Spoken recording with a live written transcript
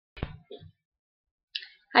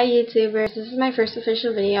Hi YouTubers, this is my first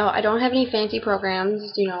official video. I don't have any fancy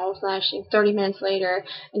programs, flashing 30 minutes later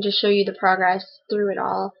and just show you the progress through it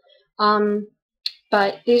all.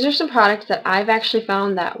 But these are some products that I've actually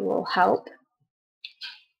found that will help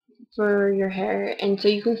for your hair, and so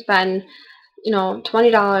you can spend,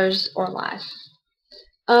 $20 or less.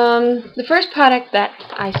 The first product that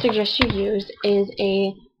I suggest you use is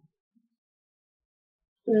a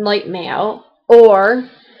light mayo or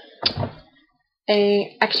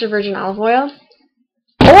a extra virgin olive oil,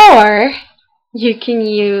 or you can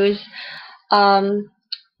use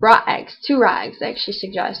raw eggs, 2 raw eggs I actually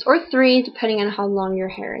suggest, or 3 depending on how long your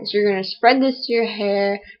hair is. You're going to spread this to your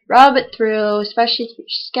hair, rub it through, especially through your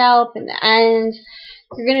scalp and the ends.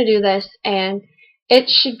 You're going to do this, and it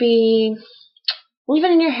should be, leave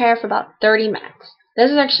it in your hair for about 30 minutes.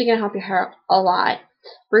 This is actually going to help your hair a lot.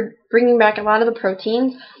 We're bringing back a lot of the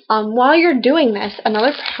proteins. While you're doing this,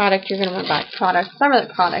 another product you're going to want to buy, it's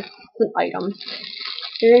an item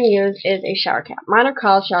you're going to use is a shower cap. Mine are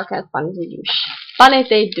called shower caps Bonne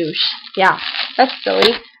de douche. Yeah, that's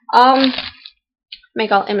silly.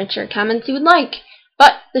 Make all immature comments you would like.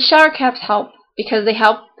 But the shower caps help because they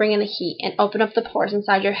help bring in the heat and open up the pores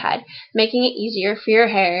inside your head, making it easier for your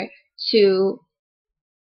hair to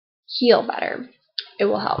heal better. It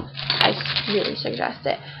will help. I really suggest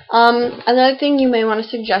it. Another thing you may want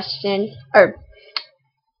to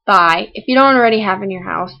buy, if you don't already have in your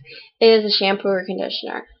house, is a shampoo or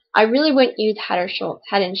conditioner. I really wouldn't use Head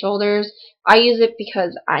and Shoulders. I use it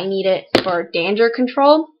because I need it for dandruff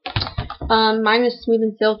control. Mine is smooth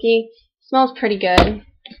and silky. Smells pretty good.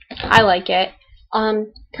 I like it.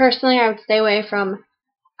 Personally, I would stay away from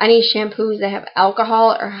any shampoos that have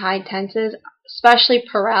alcohol or high tenses, especially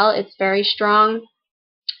Perel. It's very strong.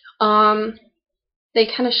 They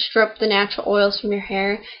kind of strip the natural oils from your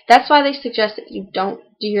hair. That's why they suggest that you don't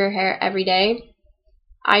do your hair every day.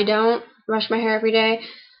 I don't brush my hair every day.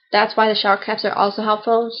 That's why the shower caps are also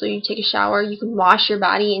helpful. So you take a shower, you can wash your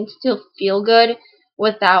body and still feel good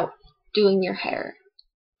without doing your hair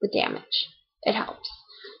the damage. It helps.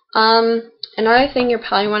 Another thing you're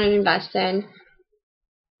probably want to invest in,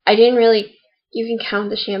 you can count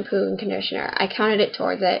the shampoo and conditioner. I counted it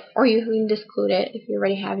towards it, or you can disclude it if you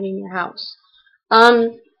already have it in your house.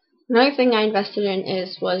 Another thing I invested in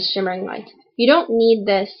was shimmering lights. You don't need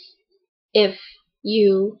this if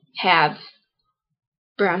you have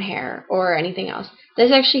brown hair or anything else.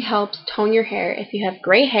 This actually helps tone your hair if you have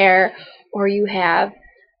gray hair or you have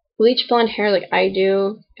bleach blonde hair like I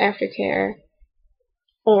do, aftercare,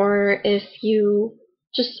 or if you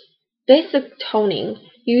just basic toning.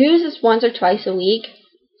 You use this once or twice a week.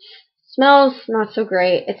 Smells not so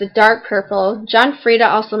great. It's a dark purple. John Frieda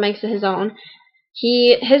also makes it his own.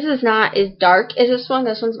 His is not as dark as this one.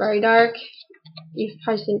 This one's very dark. You've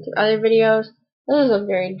probably seen it through other videos. This is a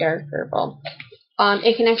very dark purple.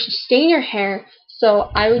 It can actually stain your hair,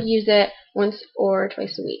 so I would use it once or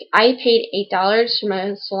twice a week. I paid $8 from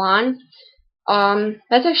my salon.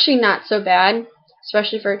 That's actually not so bad,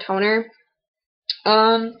 especially for a toner.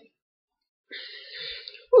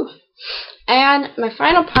 And my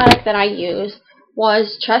final product that I used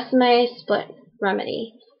was Tresemme Split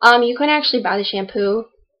Remedy. You can actually buy the shampoo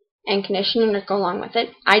and conditioner that go along with it.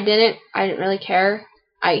 I didn't really care.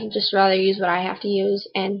 I just rather use what I have to use,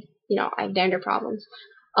 and I have dandruff problems.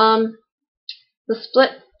 The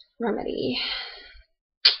Split Remedy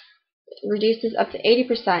reduces up to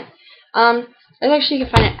 80%. This actually you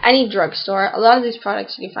can find at any drugstore. A lot of these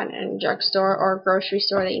products you can find at any drugstore or grocery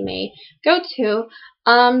store that you may go to.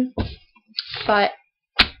 But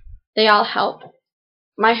they all help.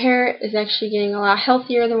 My hair is actually getting a lot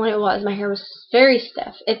healthier than what it was. My hair was very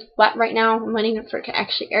stiff. It's wet right now. I'm waiting for it to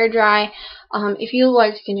actually air dry. If you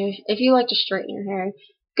like to straighten your hair,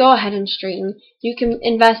 go ahead and straighten. You can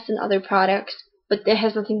invest in other products, but it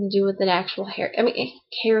has nothing to do with the actual hair. I mean, it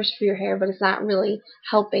cares for your hair, but it's not really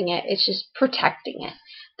helping it. It's just protecting it.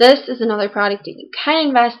 This is another product that you can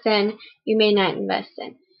invest in. You may not invest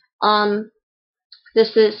in.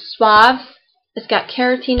 This is Suave. It's got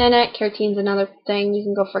keratin in it. Keratin's another thing. You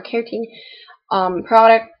can go for keratin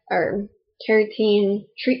product or keratin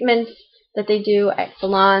treatments that they do at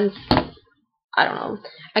salons. I don't know.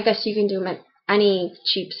 I guess you can do them at any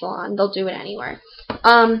cheap salon. They'll do it anywhere.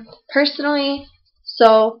 Personally,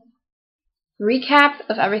 so recap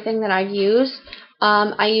of everything that I've used.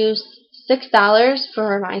 I used $6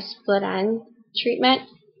 for my split end treatment,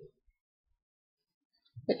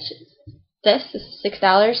 which is this is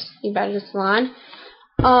 $6. You buy it at a salon.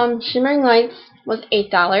 Shimmering Lights was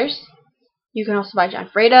 $8. You can also buy John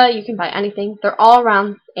Frieda. You can buy anything. They're all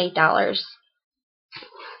around $8.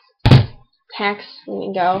 Tax, let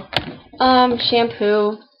me go.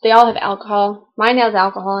 Shampoo. They all have alcohol. Mine has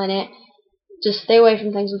alcohol in it. Just stay away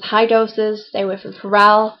from things with high doses. Stay away from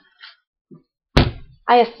Purell.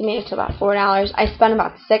 I estimate it to about $4. I spent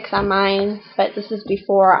about $6 on mine, but this is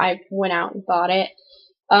before I went out and bought it.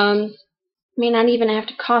 May not even have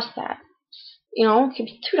to cost that. You know, it could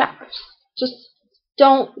be $2. Just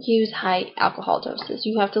don't use high alcohol doses.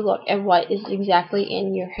 You have to look at what is exactly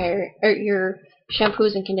in your hair or your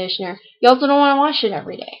shampoos and conditioner. You also don't want to wash it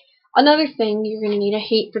every day. Another thing, you're going to need a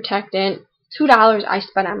heat protectant. $2 I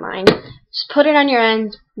spent on mine. Just put it on your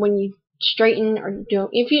ends when you straighten, or you don't.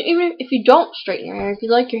 Even if you don't straighten your hair, if you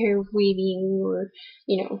like your hair weaving or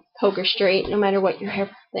poker straight, no matter what your hair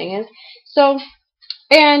thing is. So,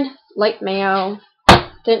 and light mayo.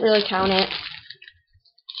 Didn't really count it.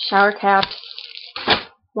 Shower caps,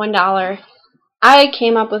 $1. I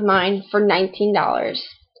came up with mine for $19.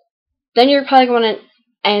 Then you're probably going to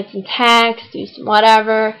add some tax, do some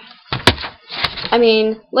whatever. I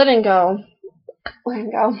mean, let it go.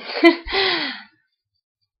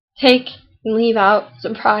 Take and leave out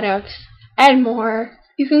some products. Add more.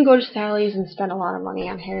 You can go to Sally's and spend a lot of money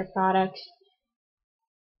on hair products.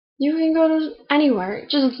 You can go to anywhere.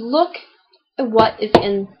 Just look at what is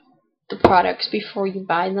in the products before you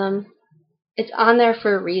buy them. It's on there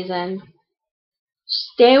for a reason.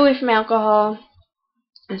 Stay away from alcohol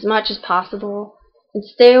as much as possible, and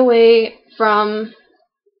stay away from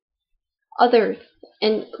others,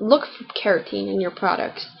 and look for keratin in your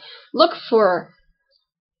products. Look for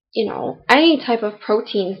any type of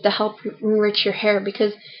proteins to help enrich your hair,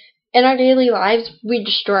 because in our daily lives we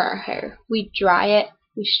destroy our hair. We dry it,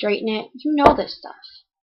 we straighten it. You know this stuff.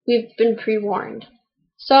 We've been pre-warned.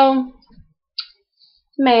 So,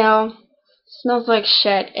 mayo smells like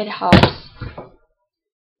shit. It helps.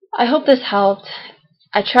 I hope this helped.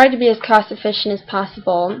 I tried to be as cost efficient as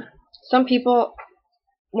possible. Some people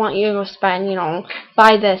want you to go spend,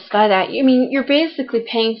 buy this, buy that. I mean, you're basically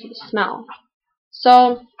paying for the smell.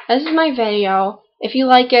 So, this is my video. If you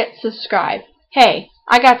like it, subscribe. Hey,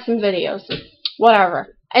 I got some videos.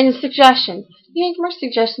 Whatever. And suggestions. You make more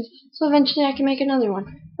suggestions, so eventually I can make another one.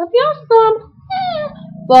 That'd be awesome. Yeah.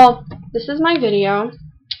 Well, this is my video.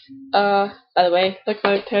 By the way, look at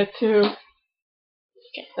my tattoo.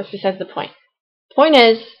 Okay, that's besides the point. Point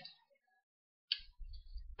is,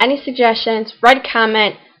 any suggestions, write a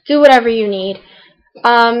comment, do whatever you need.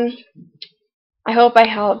 I hope I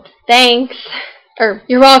helped. Thanks. Or,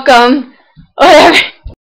 you're welcome. Whatever.